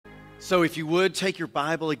So if you would, take your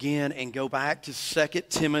Bible again and go back to 2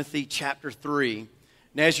 Timothy chapter 3.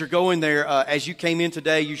 And as you're going there, as you came in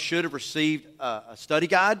today, you should have received a study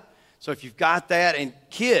guide. So if you've got that, and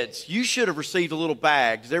kids, you should have received a little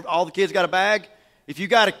bag. All the kids got a bag? If you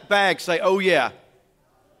got a bag, say, oh yeah.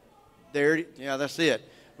 Yeah, that's it.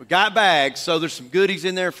 We got bags, so there's some goodies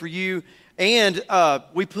in there for you. And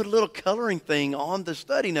we put a little coloring thing on the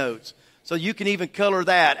study notes. So you can even color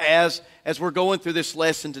that as we're going through this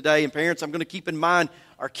lesson today. And parents, I'm going to keep in mind,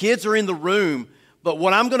 our kids are in the room, but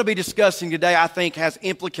what I'm going to be discussing today, I think, has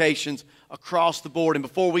implications across the board. And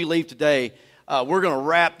before we leave today, we're going to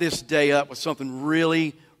wrap this day up with something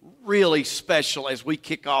really, really special as we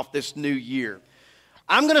kick off this new year.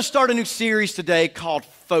 I'm going to start a new series today called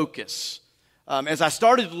Focus. As I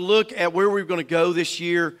started to look at where we were going to go this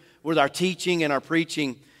year with our teaching and our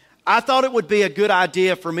preaching, I thought it would be a good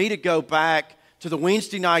idea for me to go back to the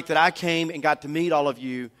Wednesday night that I came and got to meet all of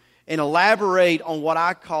you and elaborate on what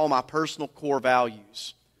I call my personal core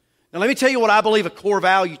values. Now, let me tell you what I believe a core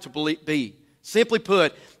value to be. Simply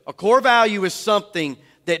put, a core value is something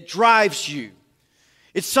that drives you.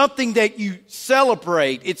 It's something that you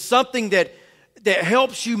celebrate. It's something that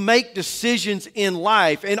helps you make decisions in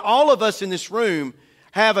life. And all of us in this room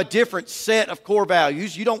have a different set of core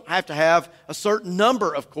values. You don't have to have a certain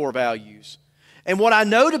number of core values. And what I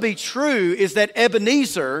know to be true is that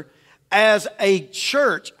Ebenezer, as a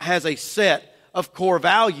church, has a set of core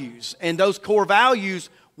values. And those core values,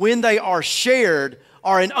 when they are shared,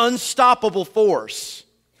 are an unstoppable force.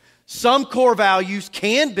 Some core values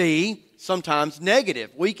can be sometimes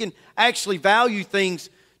negative. We can actually value things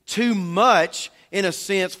too much in a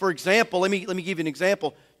sense. For example, let me give you an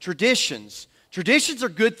example. Traditions. Traditions are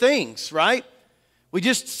good things, right? We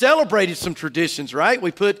just celebrated some traditions, right?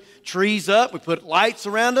 We put trees up, we put lights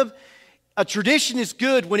around them. A tradition is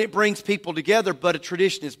good when it brings people together, but a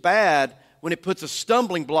tradition is bad when it puts a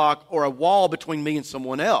stumbling block or a wall between me and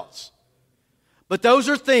someone else. But those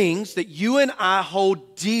are things that you and I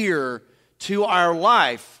hold dear to our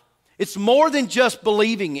life. It's more than just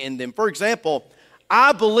believing in them. For example,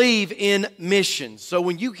 I believe in missions. So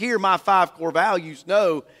when you hear my 5 core values,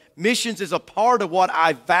 know missions is a part of what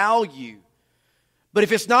I value. But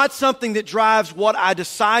if it's not something that drives what I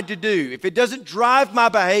decide to do, if it doesn't drive my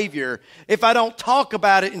behavior, if I don't talk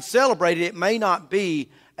about it and celebrate it, it may not be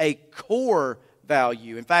a core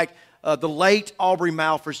value. In fact, the late Aubrey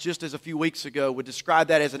Malphurs, just as a few weeks ago, would describe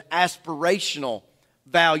that as an aspirational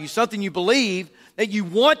value, something you believe that you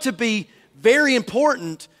want to be very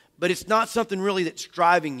important, but it's not something really that's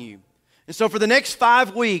driving you. And so for the next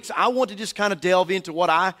 5 weeks, I want to just kind of delve into what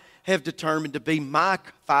I have determined to be my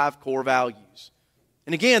 5 core values.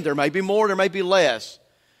 And again, there may be more, there may be less.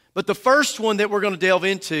 But the first one that we're going to delve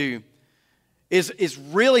into is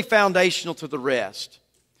really foundational to the rest.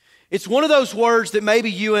 It's one of those words that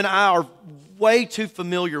maybe you and I are way too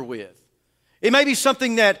familiar with. It may be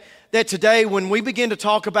something that today when we begin to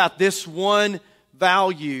talk about this one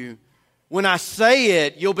value, when I say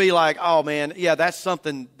it, you'll be like, oh man, yeah, that's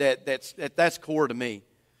something that's core to me.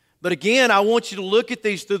 But again, I want you to look at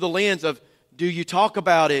these through the lens of, do you talk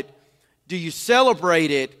about it? Do you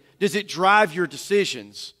celebrate it? Does it drive your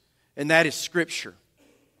decisions? And that is Scripture.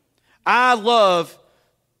 I love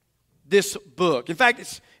this book. In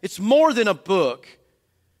fact, it's more than a book.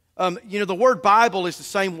 The word Bible is the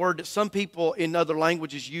same word that some people in other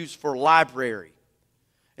languages use for library.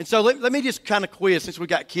 And so let me just kind of quiz, since we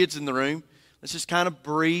got kids in the room. Let's just kind of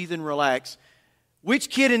breathe and relax. Which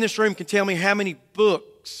kid in this room can tell me how many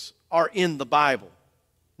books are in the Bible?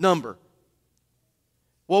 Number.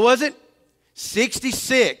 What was it?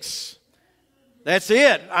 66. That's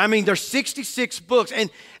it. I mean, there's 66 books.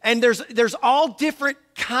 And there's all different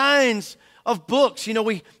kinds of books. You know,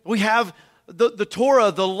 we have the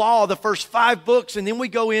Torah, the law, the first 5 books, and then we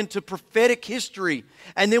go into prophetic history,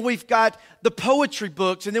 and then we've got the poetry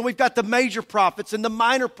books, and then we've got the major prophets and the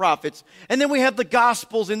minor prophets, and then we have the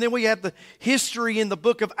Gospels, and then we have the history in the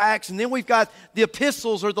book of Acts, and then we've got the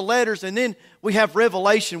epistles or the letters, and then we have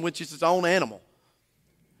Revelation, which is its own animal.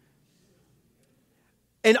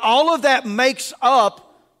 And all of that makes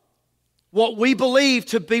up what we believe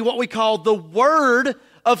to be what we call the Word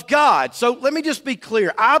of God. So let me just be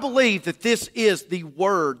clear. I believe that this is the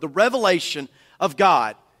Word, the revelation of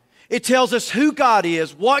God. It tells us who God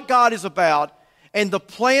is, what God is about, and the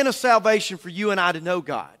plan of salvation for you and I to know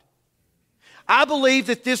God. I believe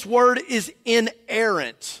that this Word is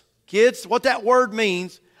inerrant. Kids, what that word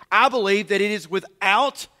means, I believe that it is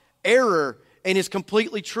without error and is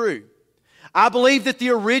completely true. I believe that the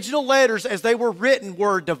original letters as they were written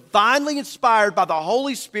were divinely inspired by the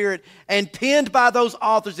Holy Spirit and penned by those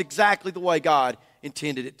authors exactly the way God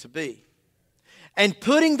intended it to be. And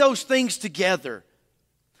putting those things together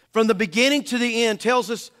from the beginning to the end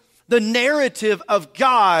tells us the narrative of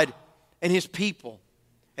God and His people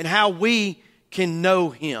and how we can know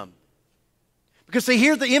Him. Because see,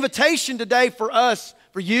 here's the invitation today for us,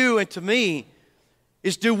 for you and to me,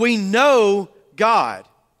 is do we know God?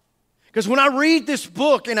 Because when I read this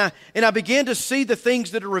book and I begin to see the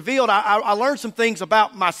things that are revealed, I learn some things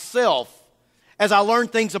about myself as I learn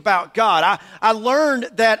things about God. I learned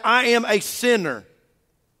that I am a sinner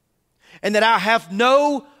and that I have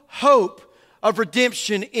no hope of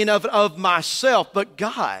redemption in of myself, but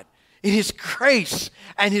God, in His grace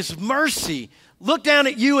and His mercy, looked down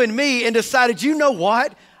at you and me and decided, you know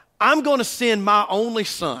what? I'm going to send my only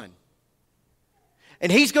Son.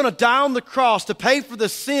 And He's going to die on the cross to pay for the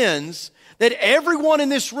sins that everyone in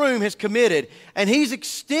this room has committed. And He's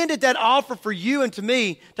extended that offer for you and to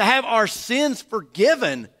me to have our sins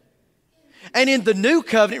forgiven. And in the new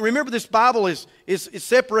covenant, remember this Bible is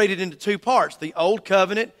separated into two parts, the Old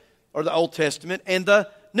Covenant or the Old Testament and the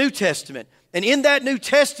New Testament. And in that New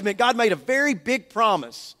Testament, God made a very big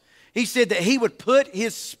promise. He said that He would put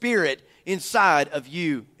His Spirit inside of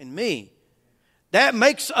you and me. That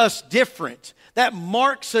makes us different. That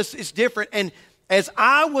marks us as different. And as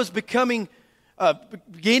I was beginning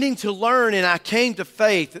to learn and I came to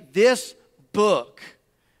faith, this book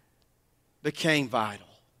became vital.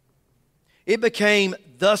 It became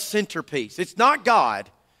the centerpiece. It's not God.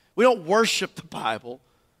 We don't worship the Bible.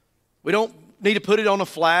 We don't need to put it on a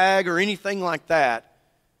flag or anything like that.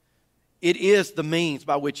 It is the means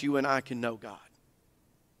by which you and I can know God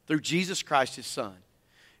through Jesus Christ, His Son.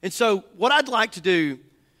 And so what I'd like to do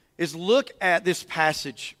is look at this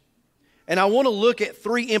passage, and I want to look at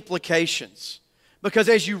three implications. Because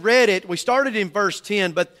as you read it, we started in verse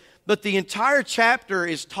 10, but the entire chapter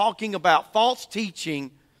is talking about false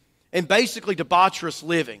teaching and basically debaucherous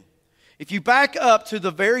living. If you back up to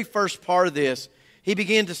the very first part of this, he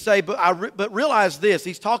began to say, but realize this,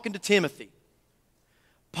 he's talking to Timothy.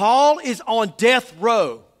 Paul is on death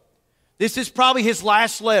row. This is probably his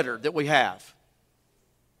last letter that we have.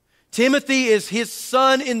 Timothy is his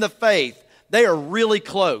son in the faith. They are really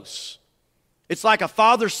close. It's like a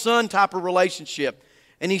father-son type of relationship.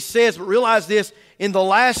 And he says, but realize this, in the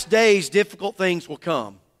last days, difficult things will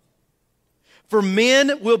come. For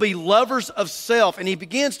men will be lovers of self. And he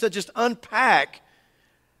begins to just unpack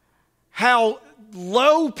how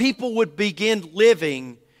low people would begin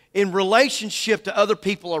living in relationship to other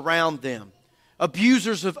people around them.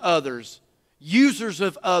 Abusers of others, users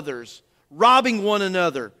of others, robbing one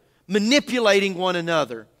another, manipulating one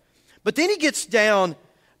another. But then he gets down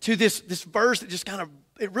to this verse that just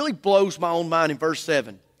it really blows my own mind in verse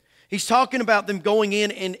 7. He's talking about them going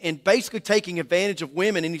in and basically taking advantage of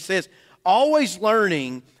women. And he says, always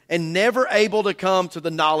learning and never able to come to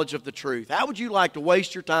the knowledge of the truth. How would you like to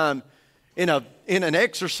waste your time in an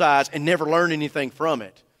exercise and never learn anything from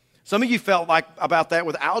it? Some of you felt like about that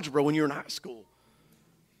with algebra when you were in high school.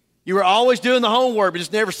 You were always doing the homework, but it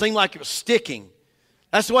just never seemed like it was sticking.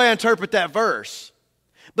 That's the way I interpret that verse.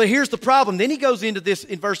 But here's the problem. Then he goes into this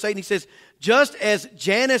in verse 8 and he says, just as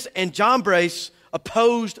Jannes and Jambres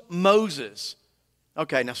opposed Moses.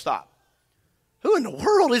 Okay, now stop. Who in the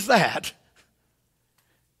world is that?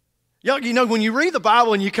 You know, when you read the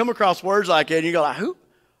Bible and you come across words like that, and you go like,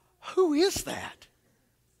 who is that?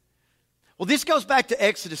 Well, this goes back to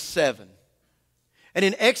Exodus 7. And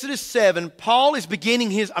in Exodus 7,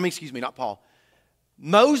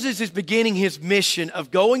 Moses is beginning his mission of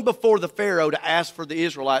going before the Pharaoh to ask for the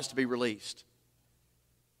Israelites to be released.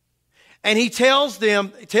 And he tells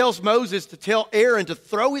Moses to tell Aaron to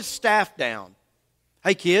throw his staff down.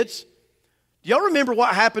 Hey kids, do y'all remember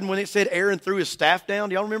what happened when it said Aaron threw his staff down?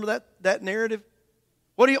 Do y'all remember that narrative?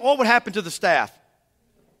 What would happen to the staff?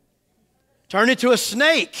 Turn into a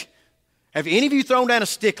snake. Have any of you thrown down a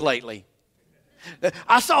stick lately?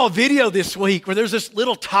 I saw a video this week where there's this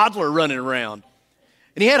little toddler running around.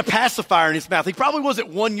 And he had a pacifier in his mouth. He probably wasn't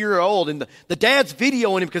 1 year old. And the dad's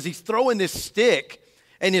videoing him because he's throwing this stick.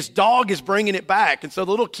 And his dog is bringing it back. And so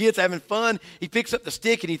the little kid's having fun. He picks up the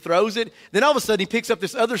stick and he throws it. Then all of a sudden he picks up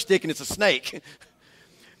this other stick and it's a snake.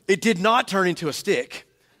 It did not turn into a stick.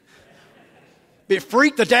 It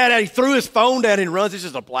freaked the dad out. He threw his phone down and runs. It's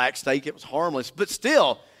just a black snake. It was harmless. But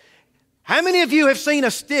still, how many of you have seen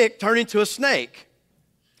a stick turn into a snake?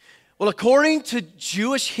 Well, according to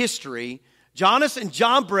Jewish history, Jannes and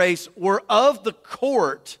Jambres were of the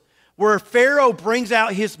court where Pharaoh brings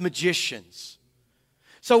out his magicians.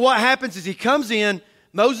 So what happens is he comes in,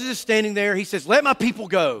 Moses is standing there, he says, let my people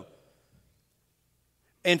go.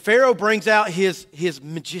 And Pharaoh brings out his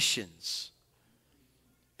magicians.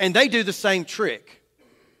 And they do the same trick.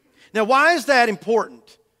 Now, why is that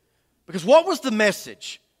important? Because what was the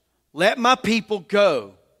message? Let my people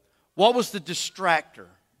go. What was the distractor?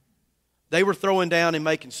 They were throwing down and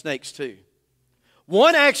making snakes too.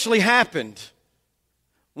 One actually happened.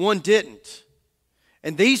 One didn't.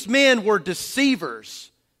 And these men were deceivers.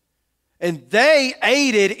 And they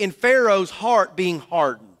aided in Pharaoh's heart being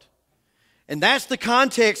hardened. And that's the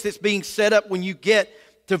context that's being set up when you get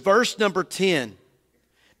to verse number 10.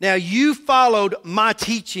 Now you followed my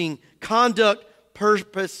teaching, conduct,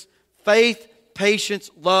 purpose, faith, patience,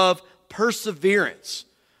 love, perseverance.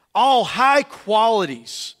 All high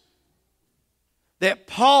qualities that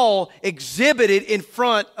Paul exhibited in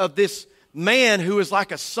front of this man who is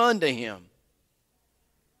like a son to him.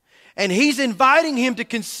 And he's inviting him to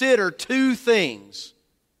consider two things.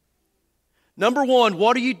 Number one,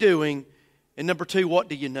 what are you doing? And number two, what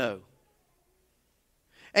do you know?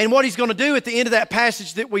 And what he's going to do at the end of that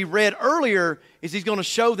passage that we read earlier is he's going to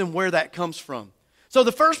show them where that comes from. So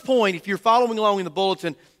the first point, if you're following along in the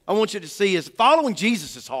bulletin, I want you to see is following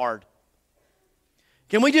Jesus is hard.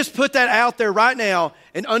 Can we just put that out there right now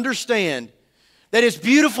and understand that as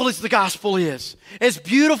beautiful as the gospel is, as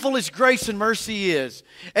beautiful as grace and mercy is,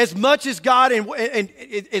 as much as God and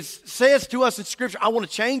it says to us in Scripture, I want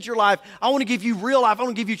to change your life, I want to give you real life, I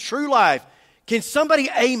want to give you true life. Can somebody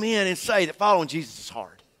amen and say that following Jesus is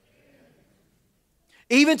hard?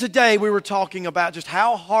 Even today we were talking about just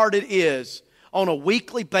how hard it is on a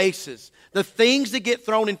weekly basis, the things that get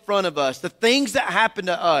thrown in front of us, the things that happen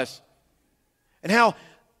to us, and how,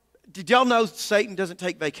 did y'all know Satan doesn't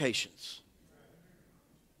take vacations?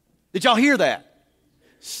 Did y'all hear that?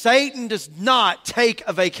 Satan does not take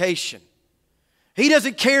a vacation. He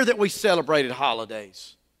doesn't care that we celebrated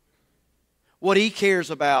holidays. What he cares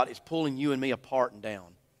about is pulling you and me apart and down.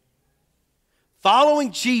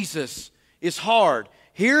 Following Jesus is hard.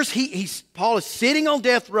 Paul is sitting on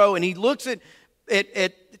death row and he looks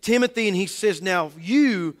at Timothy and he says, now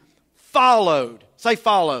you followed. Say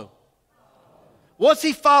follow. What's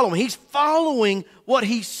he following? He's following what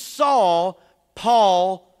he saw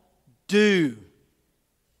Paul do.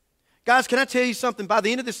 Guys, can I tell you something? By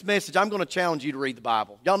the end of this message, I'm going to challenge you to read the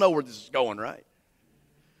Bible. Y'all know where this is going, right?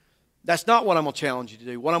 That's not what I'm going to challenge you to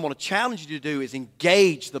do. What I'm going to challenge you to do is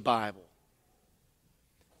engage the Bible.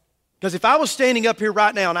 Because if I was standing up here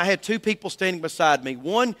right now and I had two people standing beside me,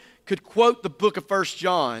 one could quote the book of 1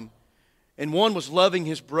 John and one was loving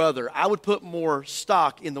his brother, I would put more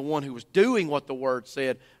stock in the one who was doing what the Word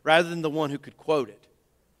said rather than the one who could quote it.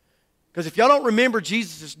 Because if y'all don't remember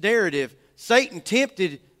Jesus' narrative, Satan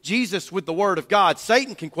tempted Jesus with the Word of God.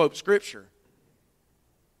 Satan can quote Scripture.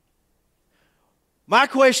 My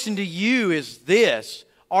question to you is this: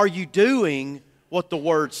 are you doing what the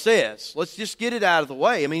Word says? Let's just get it out of the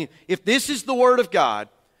way. I mean, if this is the Word of God,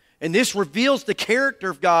 and this reveals the character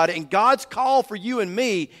of God, and God's call for you and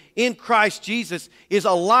me in Christ Jesus is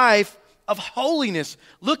a life of holiness.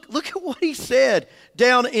 Look at what he said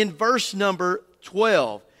down in verse number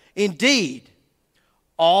 12. Indeed,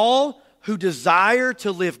 all who desire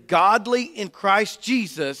to live godly in Christ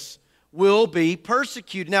Jesus will be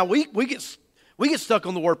persecuted. Now, we get stuck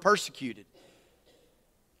on the word persecuted.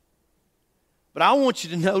 But I want you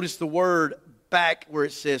to notice the word back where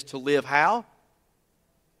it says to live how?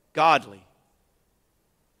 Godly.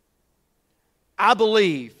 I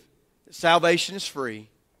believe that salvation is free.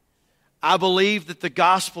 I believe that the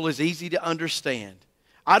gospel is easy to understand.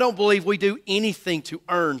 I don't believe we do anything to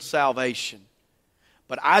earn salvation.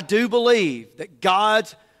 But I do believe that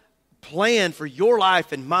God's plan for your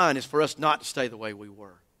life and mine is for us not to stay the way we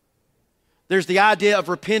were. There's the idea of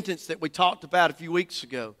repentance that we talked about a few weeks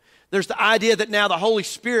ago. There's the idea that now the Holy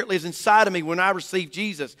Spirit lives inside of me when I receive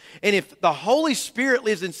Jesus. And if the Holy Spirit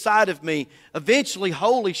lives inside of me, eventually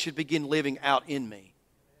holy should begin living out in me.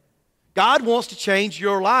 God wants to change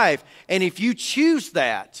your life. And if you choose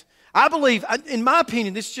that, I believe, in my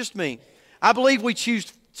opinion, this is just me, I believe we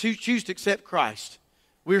choose to accept Christ.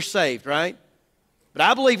 We're saved, right? But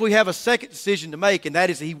I believe we have a second decision to make, and that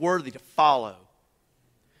is He's worthy to follow.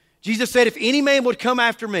 Jesus said, if any man would come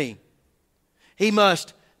after me, he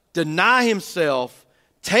must deny himself,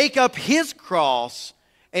 take up his cross,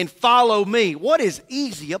 and follow me. What is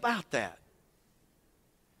easy about that?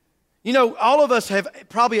 You know, all of us have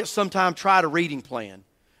probably at some time tried a reading plan.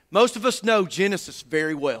 Most of us know Genesis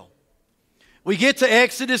very well. We get to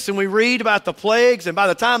Exodus and we read about the plagues, and by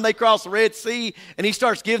the time they cross the Red Sea and he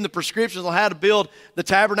starts giving the prescriptions on how to build the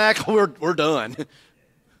tabernacle, we're done.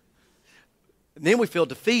 And then we feel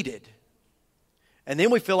defeated. And then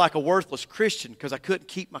we feel like a worthless Christian because I couldn't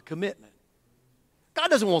keep my commitment. God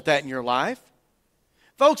doesn't want that in your life.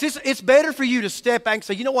 Folks, it's better for you to step back and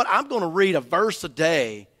say, you know what, I'm going to read a verse a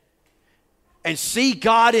day and see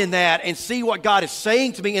God in that and see what God is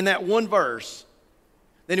saying to me in that one verse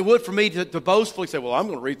than it would for me to boastfully say, well, I'm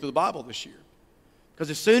going to read through the Bible this year.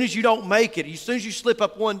 Because as soon as you don't make it, as soon as you slip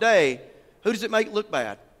up one day, who does it make look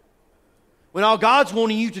bad? When all God's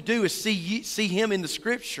wanting you to do is see Him in the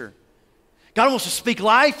Scripture. God wants to speak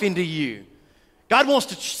life into you. God wants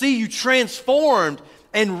to see you transformed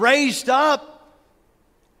and raised up.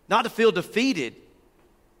 Not to feel defeated.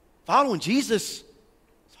 Following Jesus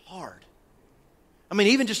is hard. I mean,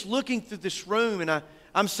 even just looking through this room, and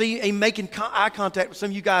I'm making eye contact with some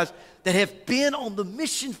of you guys that have been on the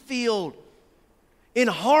mission field in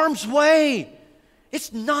harm's way.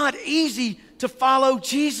 It's not easy to follow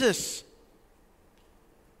Jesus.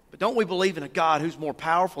 But don't we believe in a God who's more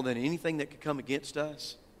powerful than anything that could come against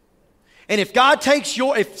us? And if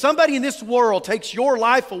somebody in this world takes your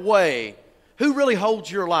life away, who really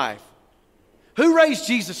holds your life? Who raised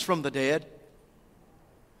Jesus from the dead?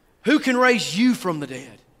 Who can raise you from the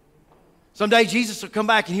dead? Someday Jesus will come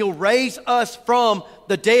back and He'll raise us from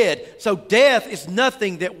the dead. So death is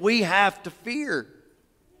nothing that we have to fear.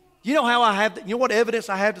 You know you know what evidence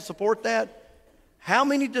I have to support that? How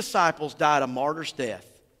many disciples died a martyr's death?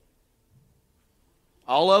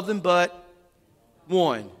 All of them but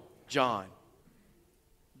one, John.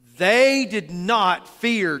 They did not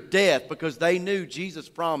fear death because they knew Jesus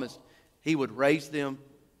promised He would raise them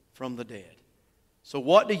from the dead. So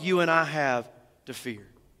what do you and I have to fear?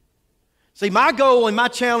 See, my goal and my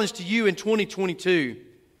challenge to you in 2022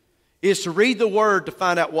 is to read the Word to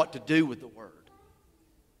find out what to do with the Word.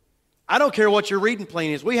 I don't care what your reading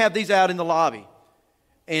plan is. We have these out in the lobby.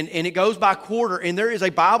 And it goes by quarter, and there is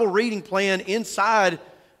a Bible reading plan inside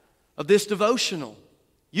of this devotional.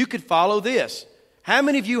 You could follow this. How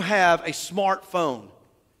many of you have a smartphone?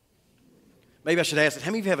 Maybe I should ask it.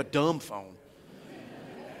 How many of you have a dumb phone?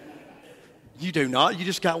 You do not. You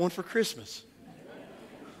just got one for Christmas.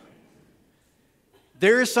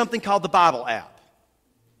 There is something called the Bible app.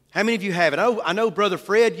 How many of you have it? I know Brother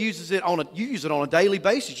Fred uses it you use it on a daily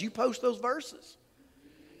basis. You post those verses.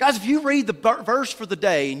 Guys, if you read the verse for the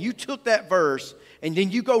day and you took that verse and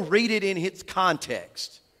then you go read it in its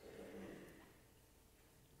context,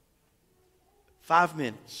 5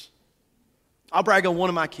 minutes. I'll brag on one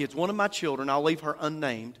of my kids, one of my children. I'll leave her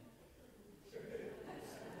unnamed.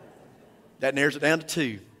 That narrows it down to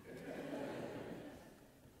 2.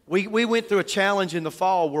 We went through a challenge in the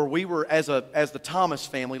fall where we were, as the Thomas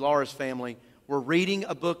family, Laura's family, were reading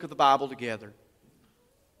a book of the Bible together.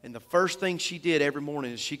 And the first thing she did every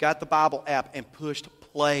morning is she got the Bible app and pushed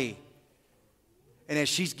play. And as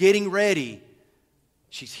she's getting ready,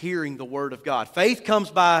 she's hearing the Word of God. Faith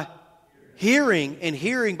comes by hearing, and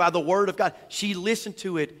hearing by the Word of God. She listened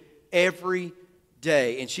to it every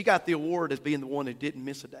day. And she got the award as being the one that didn't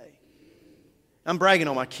miss a day. I'm bragging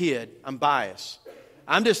on my kid. I'm biased.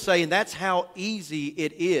 I'm just saying that's how easy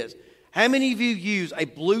it is. How many of you use a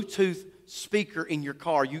Bluetooth speaker in your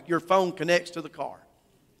car? Your phone connects to the car.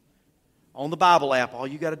 On the Bible app, all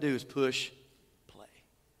you got to do is push play.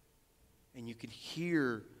 And you can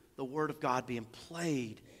hear the Word of God being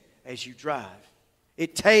played as you drive.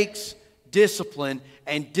 It takes discipline,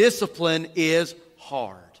 and discipline is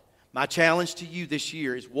hard. My challenge to you this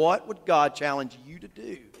year is, what would God challenge you to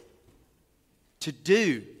do? To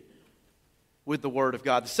do with the Word of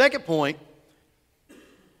God. The second point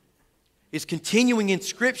is continuing in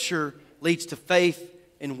Scripture leads to faith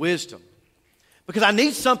and wisdom. Because I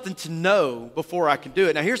need something to know before I can do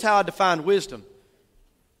it. Now here's how I define wisdom.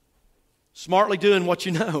 Smartly doing what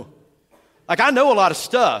you know. Like, I know a lot of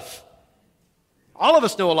stuff. All of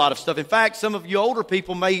us know a lot of stuff. In fact, some of you older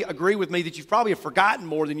people may agree with me that you've probably forgotten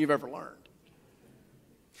more than you've ever learned.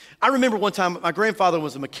 I remember one time my grandfather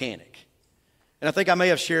was a mechanic. And I think I may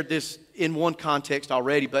have shared this in one context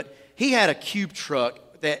already, but he had a cube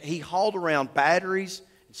truck that he hauled around batteries,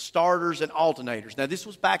 starters, and alternators. Now, this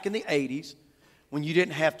was back in the 80s when you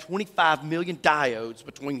didn't have 25 million diodes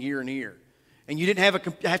between here and here. And you didn't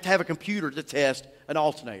have to have a computer to test an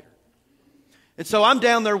alternator. And so I'm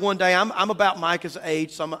down there one day. I'm about Micah's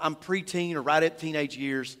age, so I'm preteen or right at teenage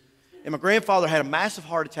years. And my grandfather had a massive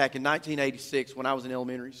heart attack in 1986 when I was in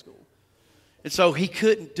elementary school. And so he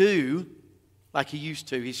couldn't do like he used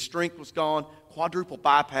to. His strength was gone, quadruple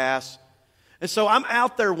bypass. And so I'm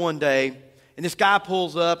out there one day, and this guy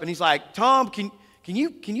pulls up, and he's like, "Tom, can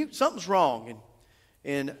you, something's wrong."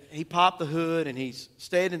 And he popped the hood, and he's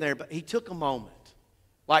standing there, but he took a moment,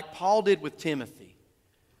 like Paul did with Timothy,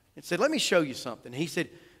 and said, "Let me show you something." He said,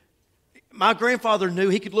 My grandfather knew.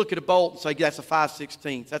 He could look at a bolt and say, that's a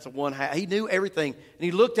 5/16. That's a 1/2. He knew everything. And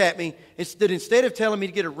he looked at me and said, instead of telling me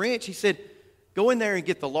to get a wrench, he said, go in there and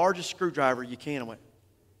get the largest screwdriver you can. I went,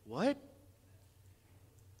 what?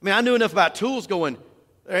 I mean, I knew enough about tools going,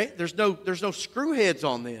 right? There's no screw heads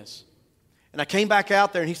on this. And I came back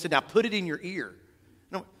out there and he said, now put it in your ear.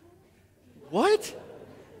 And I went, what?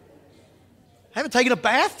 I haven't taken a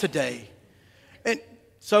bath today. And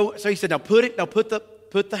so he said, now put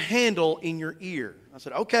the handle in your ear. I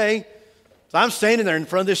said, okay. So I'm standing there in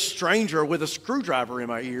front of this stranger with a screwdriver in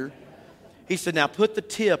my ear. He said, now put the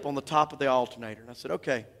tip on the top of the alternator. And I said,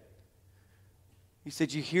 okay. He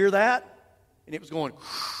said, you hear that? And it was going.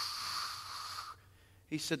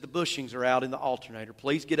 He said, the bushings are out in the alternator.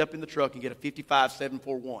 Please get up in the truck and get a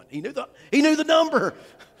 55741. He knew the number.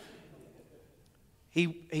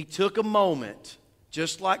 He took a moment,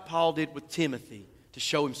 just like Paul did with Timothy, to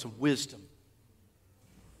show him some wisdom.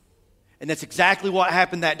 And that's exactly what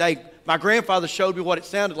happened that day. My grandfather showed me what it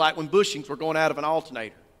sounded like when bushings were going out of an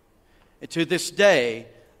alternator. And to this day,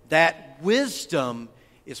 that wisdom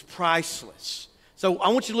is priceless. So I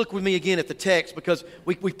want you to look with me again at the text, because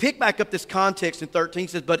we pick back up this context in 13. It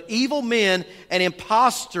says, but evil men and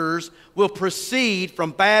impostors will proceed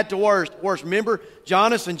from bad to worse. Remember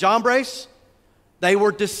Jannes and Jambres? They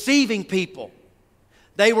were deceiving people.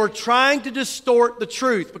 They were trying to distort the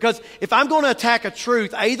truth. Because if I'm going to attack a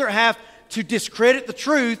truth, I either have to discredit the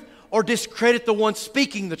truth or discredit the one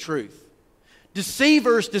speaking the truth.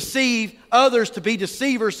 Deceivers deceive others to be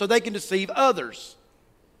deceivers so they can deceive others.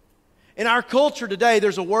 In our culture today,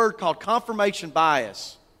 there's a word called confirmation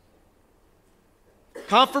bias.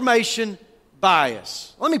 Confirmation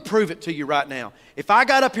bias. Let me prove it to you right now. If I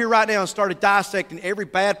got up here right now and started dissecting every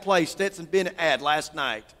bad play Stetson Bennett had last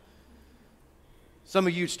night, some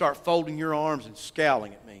of you would start folding your arms and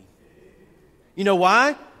scowling at me. You know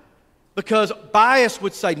why? Because bias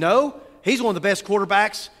would say, no, he's one of the best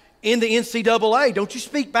quarterbacks in the NCAA. Don't you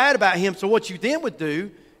speak bad about him. So what you then would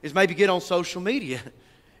do is maybe get on social media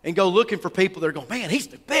and go looking for people that are going, man, he's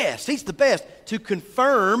the best, to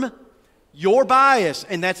confirm your bias.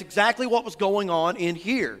 And that's exactly what was going on in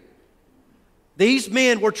here. These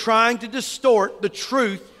men were trying to distort the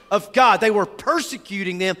truth of God. They were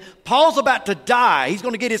persecuting them. Paul's about to die. He's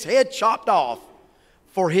going to get his head chopped off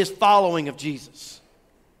for his following of Jesus.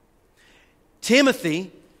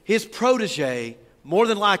 Timothy, his protege, more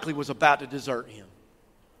than likely was about to desert him.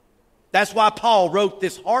 That's why Paul wrote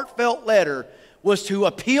this heartfelt letter, was to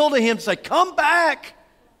appeal to him, to say, come back.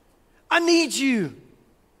 I need you.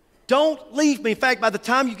 Don't leave me. In fact, by the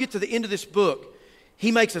time you get to the end of this book,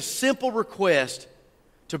 he makes a simple request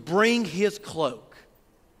to bring his cloak.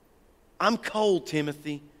 I'm cold,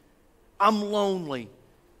 Timothy. I'm lonely.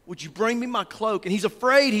 Would you bring me my cloak? And he's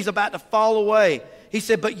afraid he's about to fall away. He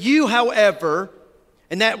said, but you, however,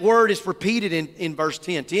 and that word is repeated in verse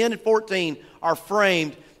 10. 10 and 14 are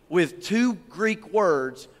framed with two Greek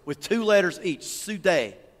words with two letters each,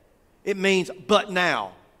 sude. It means but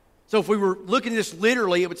now. So if we were looking at this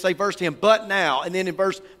literally, it would say verse 10, but now. And then in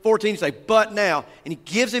verse 14, it say, but now. And he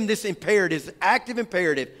gives him this imperative, this active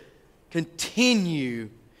imperative. Continue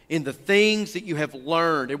in the things that you have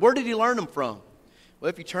learned. And where did he learn them from? Well,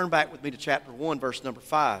 if you turn back with me to chapter 1, verse number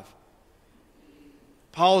 5.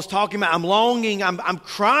 Paul is talking about, I'm longing, I'm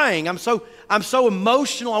crying, I'm so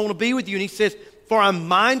emotional, I want to be with you. And he says, for I'm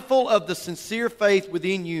mindful of the sincere faith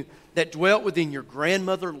within you that dwelt within your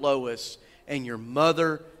grandmother Lois and your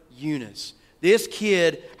mother Eunice. This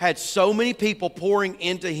kid had so many people pouring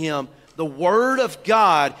into him the Word of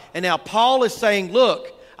God. And now Paul is saying,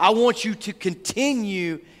 look, I want you to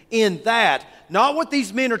continue in that. Not what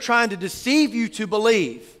these men are trying to deceive you to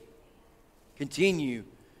believe. Continue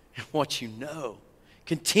in what you know.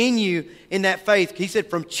 Continue in that faith. He said,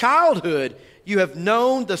 from childhood you have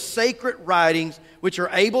known the sacred writings which are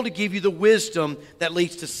able to give you the wisdom that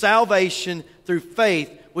leads to salvation through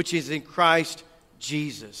faith which is in Christ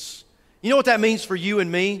Jesus. You know what that means for you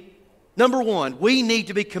and me? Number one, we need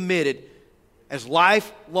to be committed as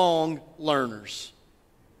lifelong learners.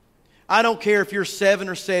 I don't care if you're 7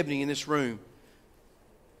 or 70 in this room.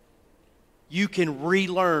 You can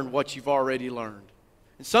relearn what you've already learned.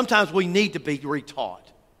 And sometimes we need to be retaught.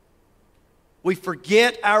 We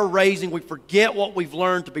forget our raising. We forget what we've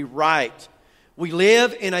learned to be right. We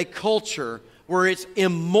live in a culture where it's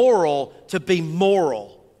immoral to be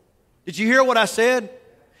moral. Did you hear what I said?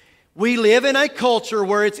 We live in a culture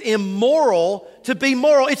where it's immoral to be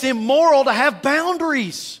moral. It's immoral to have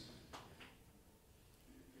boundaries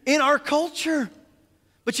in our culture.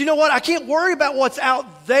 But you know what? I can't worry about what's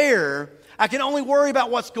out there. I can only worry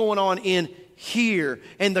about what's going on in here.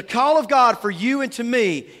 And the call of God for you and to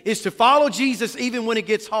me is to follow Jesus even when it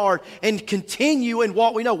gets hard and continue in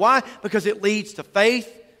what we know. Why? Because it leads to faith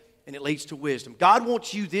and it leads to wisdom. God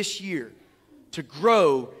wants you this year to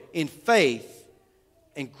grow in faith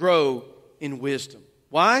and grow in wisdom.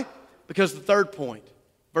 Why? Because the third point,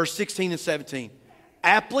 verse 16 and 17,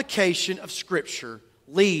 application of Scripture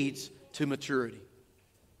leads to maturity.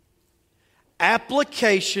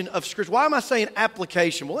 Application of Scripture. Why am I saying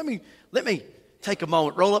application? Well, let me take a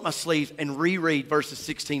moment, roll up my sleeves, and reread verses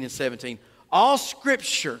 16 and 17. All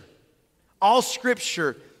Scripture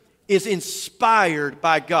is inspired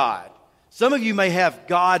by God. Some of you may have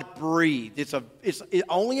God breathed. It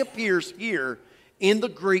only appears here in the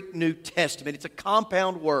Greek New Testament. It's a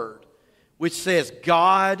compound word which says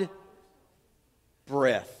God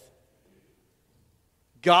breath,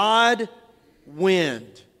 God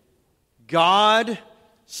wind, God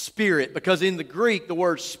Spirit, because in the Greek, the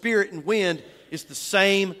word spirit and wind is the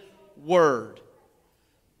same word.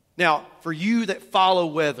 Now, for you that follow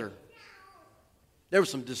weather, there were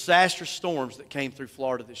some disastrous storms that came through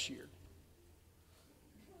Florida this year.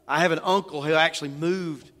 I have an uncle who actually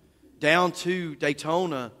moved down to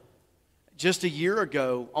Daytona just a year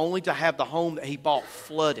ago, only to have the home that he bought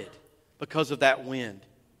flooded because of that wind.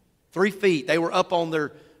 3 feet. They were up on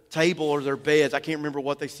their table or their beds. I can't remember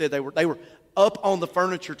what they said. They were up on the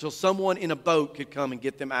furniture till someone in a boat could come and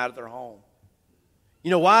get them out of their home. You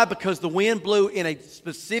know why? Because the wind blew in a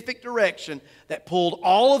specific direction that pulled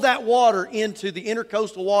all of that water into the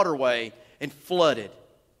intercoastal waterway and flooded.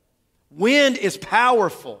 Wind is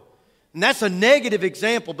powerful. And that's a negative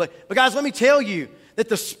example. But guys, let me tell you that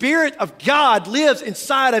the Spirit of God lives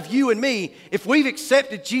inside of you and me if we've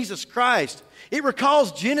accepted Jesus Christ. It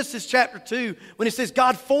recalls Genesis chapter 2 when it says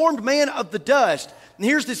God formed man of the dust. And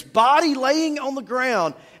here's this body laying on the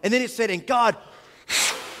ground. And then it said, and God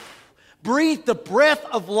breathed the breath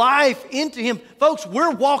of life into him. Folks,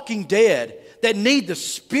 we're walking dead that need the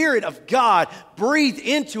Spirit of God breathed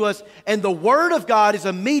into us. And the Word of God is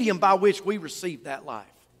a medium by which we receive that life.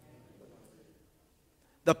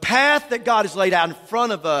 The path that God has laid out in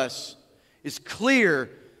front of us is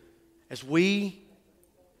clear as we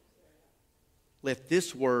let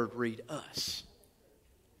this Word read us.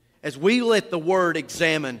 As we let the Word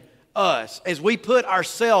examine us. As we put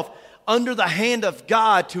ourselves under the hand of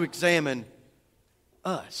God to examine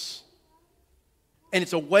us. And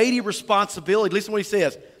it's a weighty responsibility. Listen to what he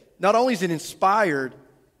says. Not only is it inspired,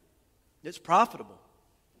 it's profitable.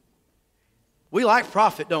 We like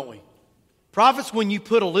profit, don't we? Profit's when you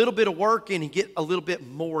put a little bit of work in and get a little bit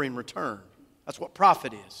more in return. That's what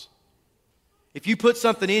profit is. If you put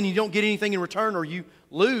something in and you don't get anything in return or you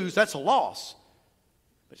lose, that's a loss.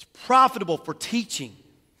 But it's profitable for teaching,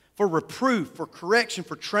 for reproof, for correction,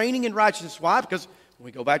 for training in righteousness. Why? Because when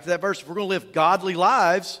we go back to that verse, if we're going to live godly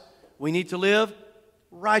lives, we need to live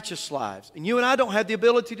righteous lives. And you and I don't have the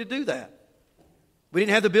ability to do that. We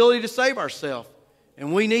didn't have the ability to save ourselves.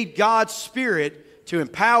 And we need God's Spirit to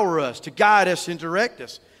empower us, to guide us and direct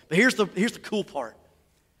us. But here's the cool part.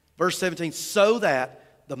 Verse 17, so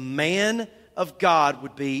that the man of God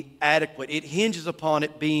would be adequate. It hinges upon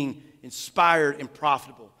it being inspired and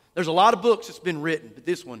profitable. There's a lot of books that's been written, but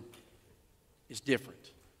this one is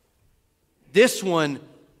different. This one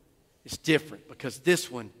is different because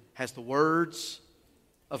this one has the words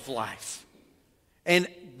of life. And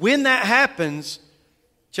when that happens,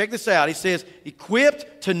 check this out. He says,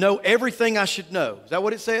 equipped to know everything I should know. Is that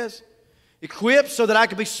what it says? Equipped so that I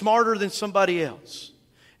can be smarter than somebody else.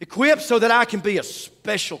 Equipped so that I can be a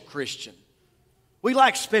special Christian. We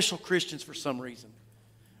like special Christians for some reason.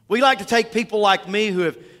 We like to take people like me who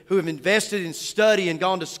have invested in study and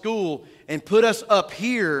gone to school and put us up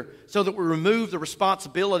here so that we remove the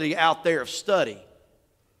responsibility out there of study.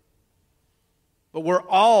 But we're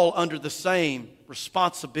all under the same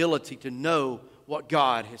responsibility to know what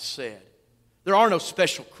God has said. There are no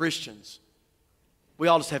special Christians. We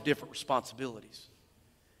all just have different responsibilities.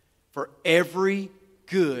 For every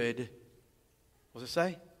good, what does it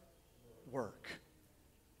say? Work.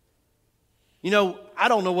 You know, I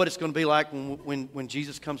don't know what it's going to be like when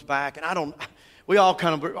Jesus comes back, and we all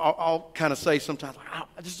kind of say sometimes,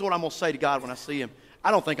 this is what I'm going to say to God when I see Him.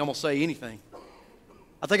 I don't think I'm going to say anything.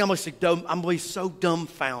 I think I'm going to be so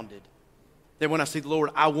dumbfounded that when I see the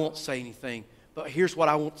Lord, I won't say anything. But here's what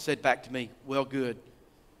I want said back to me. Well, good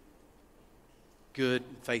and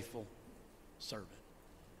faithful servant.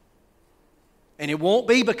 And it won't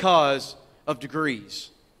be because of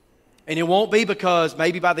degrees. And it won't be because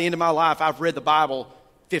maybe by the end of my life I've read the Bible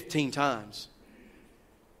 15 times.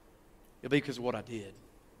 It'll be because of what I did.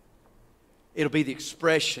 It'll be the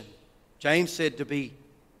expression. James said to be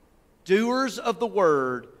doers of the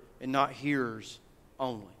word and not hearers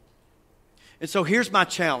only. And so here's my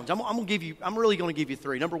challenge. I'm really going to give you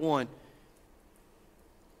three. Number one,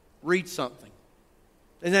 read something.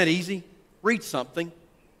 Isn't that easy? Read something.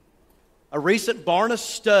 A recent Barna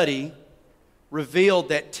study revealed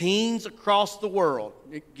that teens across the world,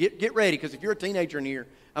 get ready, because if you're a teenager in here,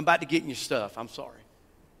 I'm about to get in your stuff. I'm sorry.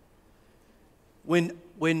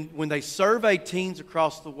 When they surveyed teens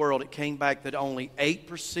across the world, it came back that only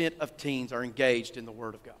 8% of teens are engaged in the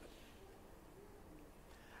Word of God.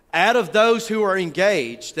 Out of those who are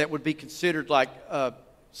engaged, that would be considered like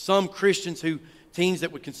some Christians teens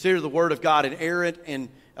that would consider the Word of God inerrant and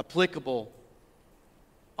applicable,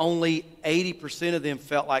 only 80% of them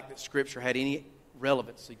felt like that Scripture had any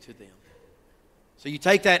relevancy to them. So you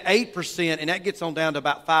take that 8%, and that gets on down to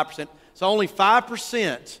about 5%. So only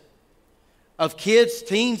 5% of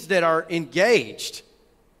teens that are engaged,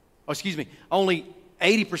 only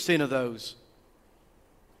 80% of those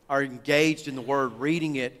are engaged in the Word,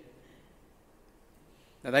 reading it.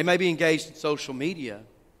 Now, they may be engaged in social media,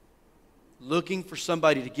 looking for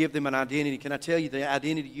somebody to give them an identity. Can I tell you the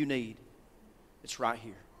identity you need? It's right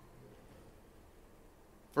here.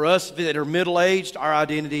 For us that are middle-aged, our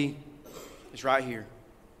identity is right here.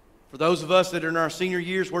 For those of us that are in our senior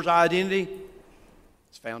years, where's our identity?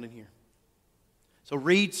 It's found in here. So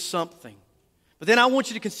read something. But then I want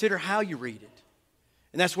you to consider how you read it.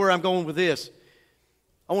 And that's where I'm going with this.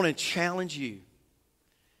 I want to challenge you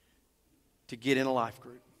to get in a life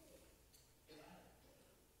group.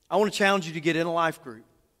 I want to challenge you to get in a life group.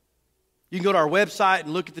 You can go to our website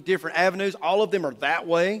and look at the different avenues. All of them are that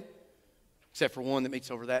way, except for one that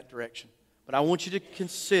meets over that direction. But I want you to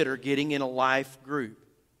consider getting in a life group.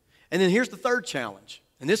 And then here's the third challenge,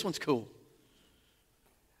 and this one's cool.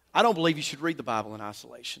 I don't believe you should read the Bible in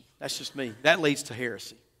isolation. That's just me. That leads to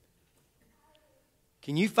heresy.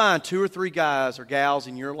 Can you find 2 or 3 guys or gals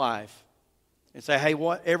in your life and say, hey,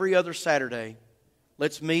 every other Saturday,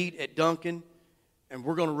 let's meet at Duncan and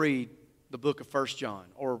we're going to read the book of 1 John,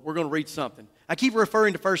 or we're going to read something. I keep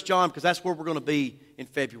referring to 1 John because that's where we're going to be in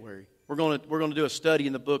February. We're going to do a study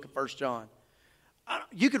in the book of 1 John.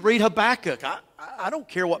 You could read Habakkuk. I don't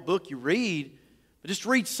care what book you read, but just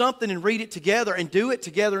read something and read it together and do it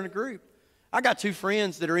together in a group. I got 2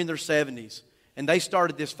 friends that are in their 70s, and they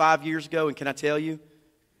started this 5 years ago, and can I tell you,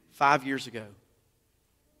 5 years ago,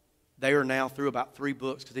 they are now through about 3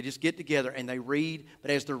 books because they just get together and they read, but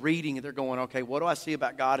as they're reading, they're going, okay, what do I see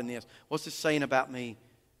about God in this? What's this saying about me?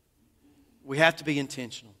 We have to be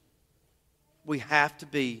intentional. We have to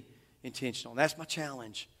be intentional. And that's my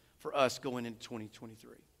challenge for us going into 2023.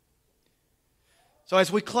 So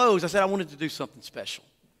as we close, I said I wanted to do something special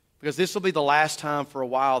because this will be the last time for a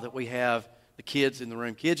while that we have the kids in the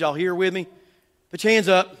room. Kids, y'all here with me? Put your hands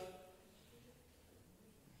up.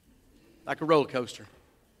 Like a roller coaster.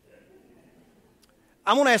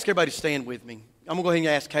 I'm going to ask everybody to stand with me. I'm going to go ahead and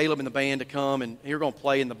ask Caleb and the band to come, and you're going to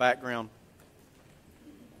play in the background.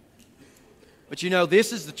 But you know,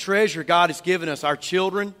 this is the treasure God has given us, our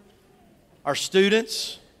children, our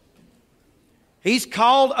students. He's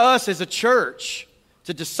called us as a church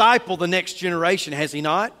to disciple the next generation, has He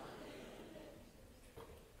not?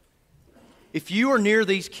 If you are near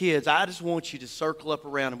these kids, I just want you to circle up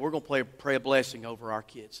around them. We're going to pray a blessing over our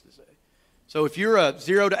kids today. So if you're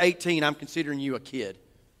 0 to 18, I'm considering you a kid.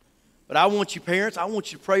 But I want you parents, I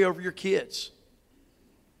want you to pray over your kids.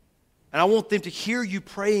 And I want them to hear you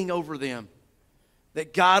praying over them,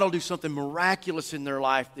 that God will do something miraculous in their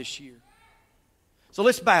life this year. So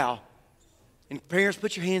let's bow. And parents,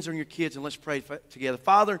 put your hands on your kids and let's pray together.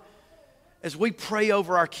 Father, as we pray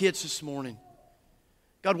over our kids this morning,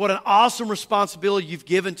 God, what an awesome responsibility you've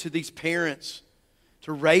given to these parents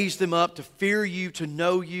to raise them up, to fear you, to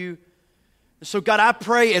know you. And so, God, I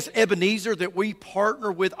pray as Ebenezer that we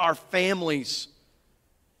partner with our families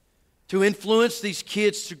to influence these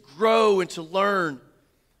kids to grow and to learn.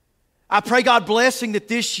 I pray, God, blessing that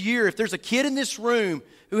this year, if there's a kid in this room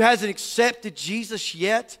who hasn't accepted Jesus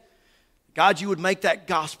yet, God, you would make that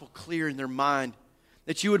gospel clear in their mind.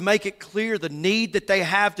 That you would make it clear the need that they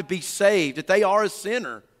have to be saved, that they are a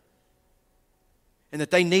sinner, and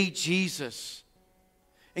that they need Jesus.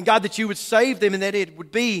 And God, that you would save them and that it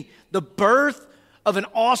would be the birth of an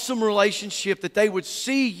awesome relationship, that they would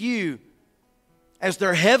see you as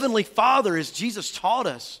their heavenly Father, as Jesus taught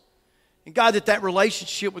us. And God, that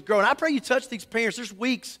relationship would grow. And I pray you touch these parents. There's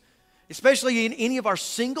weeks, especially in any of our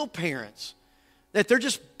single parents, that they're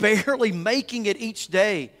just barely making it each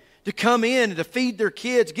day to come in and to feed their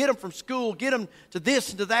kids, get them from school, get them to this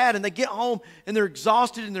and to that, and they get home and they're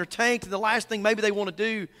exhausted and they're tanked, and the last thing maybe they want to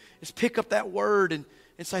do is pick up that word and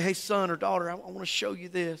say, hey, son or daughter, I want to show you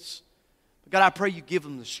this. God, I pray you give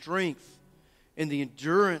them the strength and the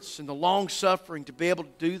endurance and the long suffering to be able to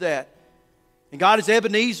do that. And God, is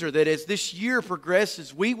Ebenezer, that as this year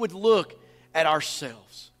progresses, we would look at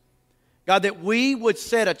ourselves. God, that we would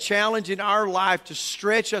set a challenge in our life to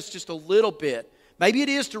stretch us just a little bit. Maybe it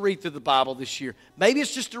is to read through the Bible this year. Maybe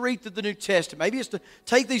it's just to read through the New Testament. Maybe it's to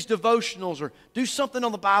take these devotionals or do something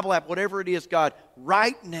on the Bible app, whatever it is, God.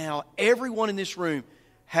 Right now, everyone in this room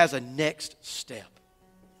has a next step.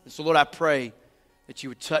 And so, Lord, I pray that you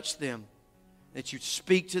would touch them, that you'd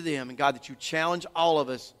speak to them, and God, that you challenge all of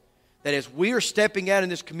us, that as we are stepping out in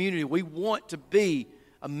this community, we want to be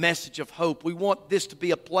a message of hope. We want this to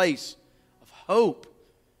be a place of hope.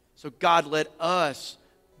 So, God, let us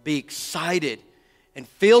be excited and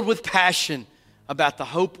filled with passion about the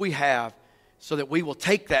hope we have, so that we will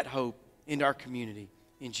take that hope into our community.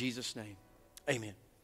 In Jesus' name, amen.